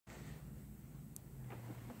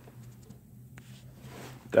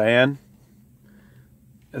Diane,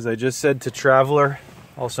 as I just said to Traveler,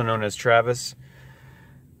 also known as Travis,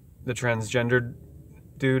 the transgendered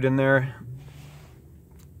dude in there,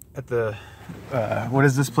 at the, what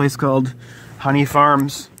is this place called? Honey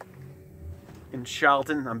Farms in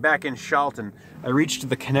Charlton. I'm back in Charlton. I reached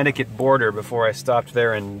the Connecticut border before I stopped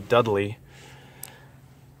there in Dudley.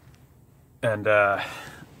 And I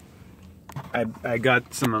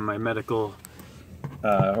got some of my medical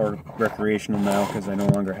or recreational now because I no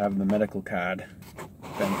longer have the medical card,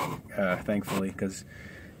 thankfully, because,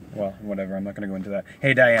 well, whatever, I'm not going to go into that.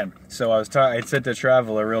 Hey, Diane, so I said to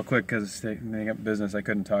Traveler real quick because they got business. I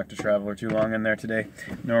couldn't talk to Traveler too long in there today,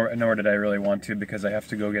 nor did I really want to, because I have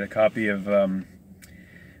to go get a copy of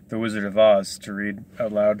The Wizard of Oz to read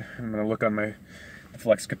out loud. I'm going to look on my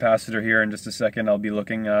flux capacitor here in just a second. I'll be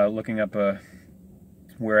looking up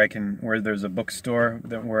where there's a bookstore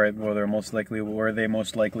where they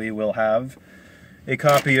most likely will have a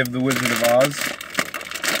copy of The Wizard of Oz.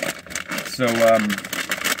 So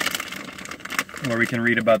where we can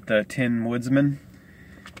read about the Tin Woodsman.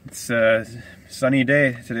 It's a sunny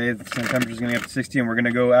day today. The temperature's gonna get up to 60, and we're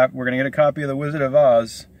gonna get a copy of The Wizard of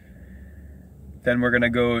Oz. Then we're gonna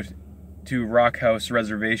go to Rock House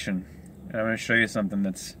Reservation, and I'm gonna show you something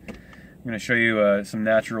I'm gonna show you some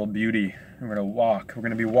natural beauty. We're gonna walk. We're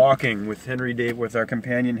gonna be walking with with our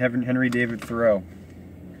companion Henry David Thoreau.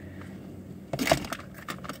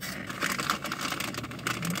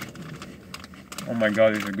 Oh my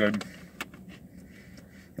God, these are good.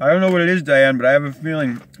 I don't know what it is, Diane, but I have a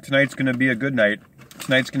feeling tonight's gonna be a good night.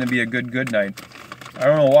 Tonight's gonna be a good night. I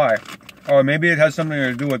don't know why. Oh, maybe it has something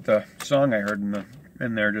to do with the song I heard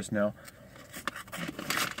in there just now.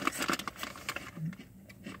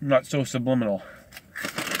 Not so subliminal.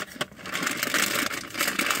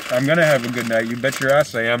 I'm gonna have a good night. You bet your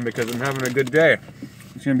ass I am, because I'm having a good day.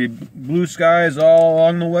 It's gonna be blue skies all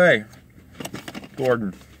along the way.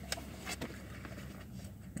 Gordon.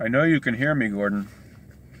 I know you can hear me, Gordon.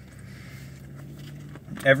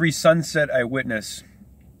 Every sunset I witness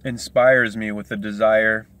inspires me with a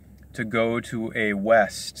desire to go to a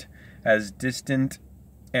west as distant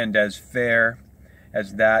and as fair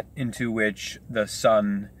as that into which the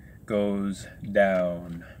sun goes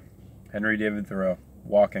down. Henry David Thoreau,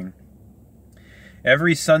 walking.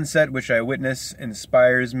 Every sunset which I witness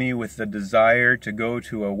inspires me with the desire to go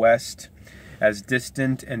to a west as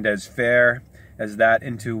distant and as fair as that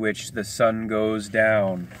into which the sun goes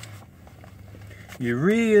down. You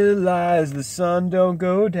realize the sun don't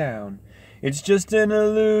go down. It's just an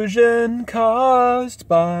illusion caused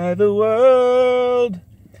by the world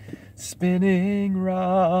spinning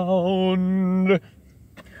round.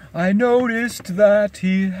 I noticed that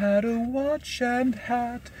he had a watch and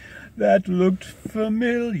hat that looked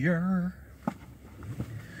familiar.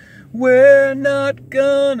 We're not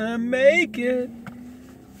gonna make it.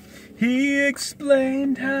 He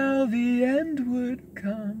explained how the end would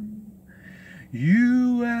come.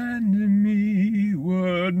 You and me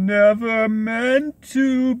were never meant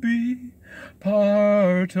to be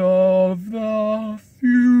part of the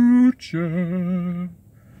future.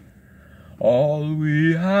 All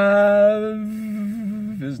we have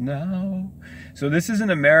is now. So this isn't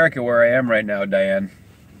America where I am right now, Diane.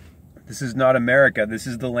 This is not America. This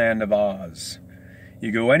is the land of Oz.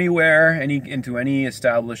 You go anywhere, into any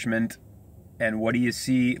establishment, and what do you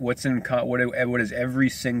see? What does every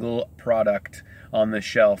single product on the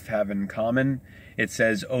shelf have in common? It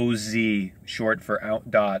says OZ, short for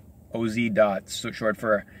dot. OZ dot, so short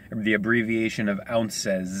for the abbreviation of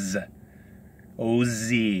ounces.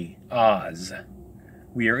 OZ, Oz.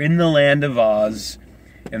 We are in the land of Oz,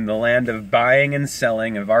 in the land of buying and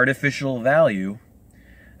selling, of artificial value,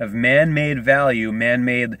 of man-made value,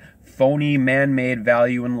 phony man-made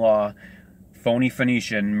value and law, phony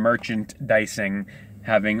Phoenician merchandising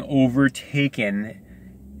having overtaken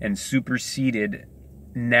and superseded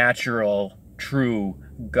natural, true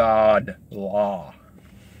God law,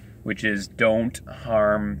 which is don't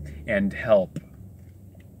harm and help.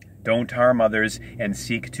 Don't harm others and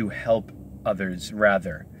seek to help others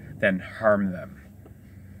rather than harm them.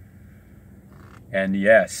 And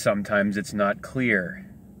yes, sometimes it's not clear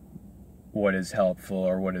what is helpful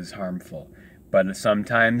or what is harmful, but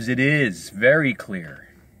sometimes it is very clear.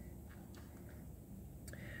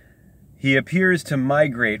 He appears to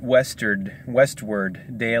migrate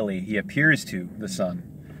westward daily. He appears to, the sun.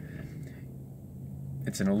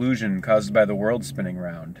 It's an illusion caused by the world spinning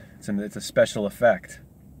round. It's a special effect.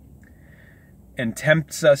 And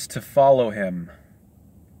tempts us to follow him.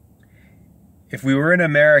 If we were in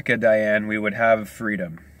America, Diane, we would have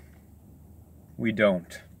freedom. We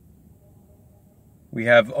don't. We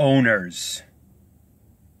have owners.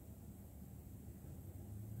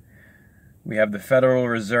 We have the Federal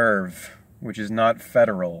Reserve, which is not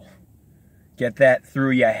federal. Get that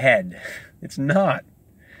through your head. It's not.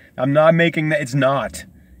 I'm not making that. It's not.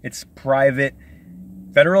 It's private.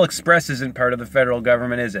 Federal Express isn't part of the federal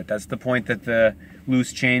government, is it? That's the point that the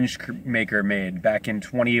loose change maker made back in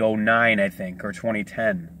 2009, I think, or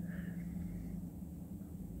 2010.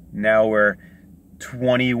 Now we're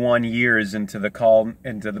 21 years into the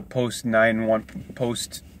post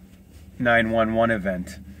 911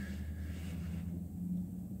 event.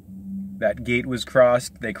 That gate was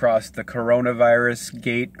crossed. They crossed the coronavirus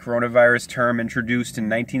gate. Coronavirus term introduced in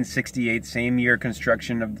 1968, same year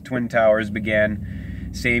construction of the Twin Towers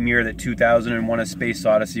began. Same year that 2001 A Space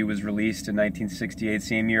Odyssey was released in 1968.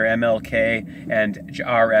 Same year MLK and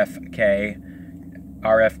RFK.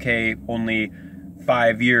 RFK only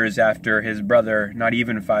 5 years after his brother, not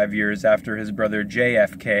even 5 years after his brother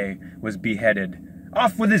JFK was beheaded.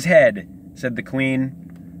 "Off with his head," said the Queen.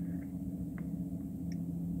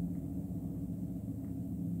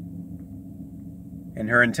 And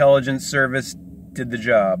her intelligence service did the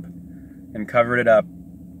job and covered it up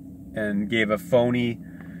and gave a phony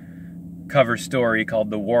cover story called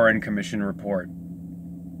the Warren Commission report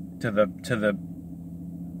to the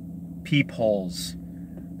peepholes,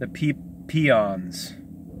 the peons,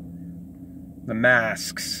 the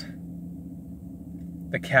masks,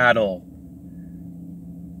 the cattle,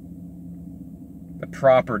 the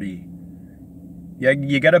property.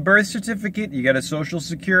 You got a birth certificate, you got a social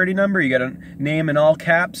security number, you got a name in all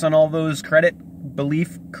caps on all those credit,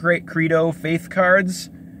 belief, credo, faith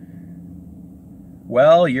cards.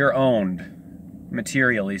 Well, you're owned,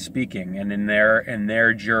 materially speaking, and in their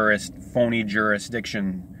phony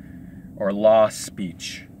jurisdiction or law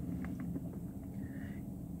speech.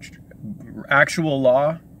 Actual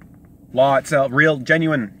law itself, real,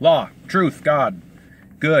 genuine law, truth, God,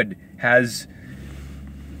 good, has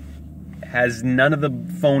none of the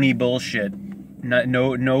phony bullshit.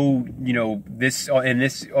 No, you know, this on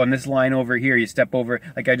this line over here, you step over,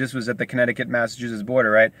 like I just was at the Connecticut-Massachusetts border,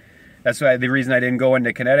 right? That's why the reason I didn't go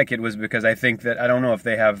into Connecticut was because I think that, I don't know if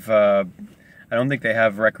they have, I don't think they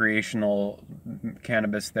have recreational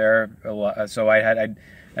cannabis there. So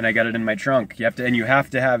I got it in my trunk. You have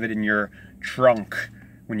to have it in your trunk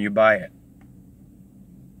when you buy it.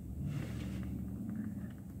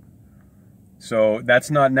 So that's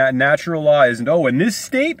not natural law. Isn't, oh, in this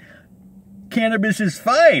state, cannabis is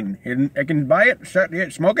fine. I can buy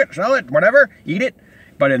it, smoke it, sell it, whatever, eat it.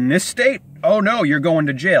 But in this state, oh no, you're going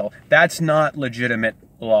to jail. That's not legitimate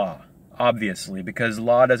law, obviously, because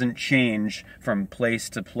law doesn't change from place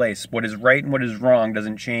to place. What is right and what is wrong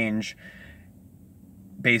doesn't change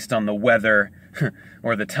based on the weather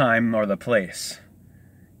or the time or the place.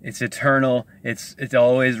 It's eternal. It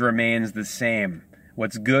always remains the same.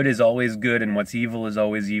 What's good is always good, and what's evil is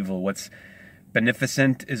always evil. What's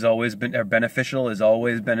beneficent is always beneficial is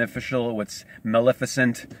always beneficial. What's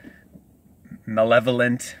malevolent,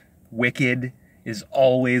 wicked is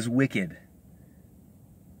always wicked.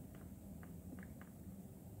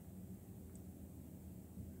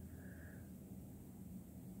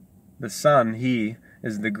 The sun, he,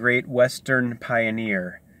 is the great western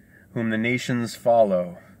pioneer, whom the nations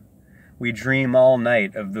follow. We dream all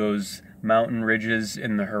night of those mountain ridges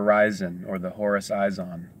in the horizon, or the Horus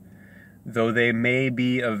Izon, though they may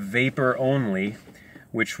be of vapor only,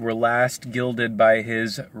 which were last gilded by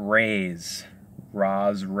his rays.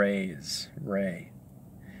 Ra's rays. Ray.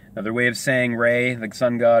 Another way of saying Ray, the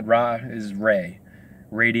sun god Ra, is Ray.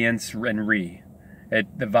 Radiance and Re.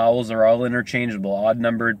 The vowels are all interchangeable,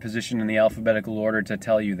 odd-numbered position in the alphabetical order to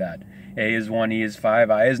tell you that. A is 1, E is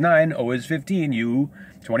 5, I is 9, O is 15, U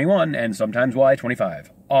 21, and sometimes Y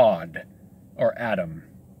 25. Odd, or atom.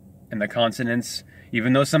 And the consonants,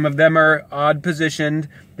 even though some of them are odd positioned,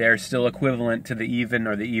 they're still equivalent to the even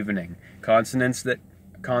or the evening. Constants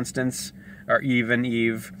are even,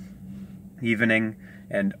 eve, evening,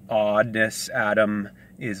 and oddness, atom,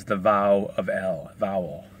 is the vowel.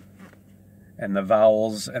 And the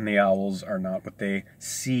vowels and the owls are not what they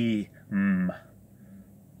seem.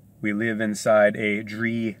 We live inside a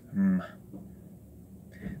dream.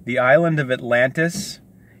 The island of Atlantis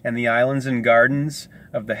and the islands and gardens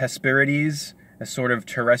of the Hesperides, a sort of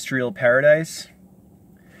terrestrial paradise,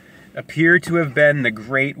 appear to have been the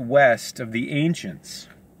great west of the ancients,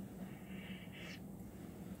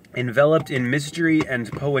 enveloped in mystery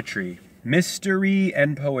and poetry. Mystery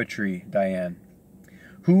and poetry, Diane.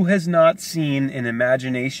 Who has not seen in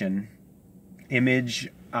imagination, image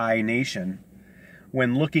eye nation,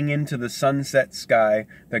 when looking into the sunset sky,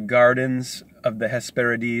 the gardens of the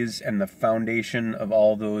Hesperides and the foundation of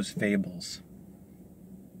all those fables?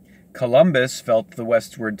 Columbus felt the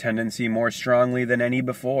westward tendency more strongly than any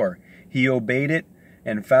before. He obeyed it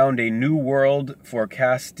and found a new world for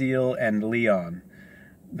Castile and Leon.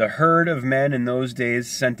 The herd of men in those days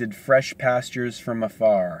scented fresh pastures from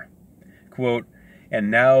afar. Quote, and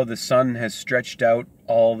now the sun has stretched out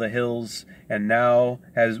all the hills, and now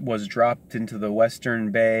was dropped into the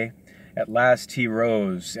western bay. At last he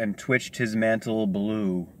rose and twitched his mantle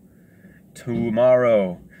blue.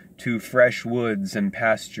 Tomorrow, to fresh woods and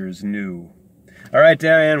pastures new. All right,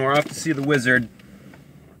 Diane, we're off to see the wizard.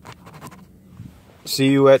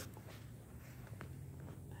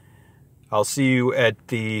 I'll see you at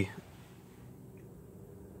the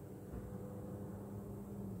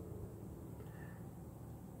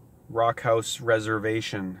Rock House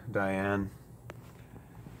Reservation, Diane.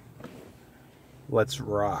 Let's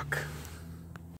rock.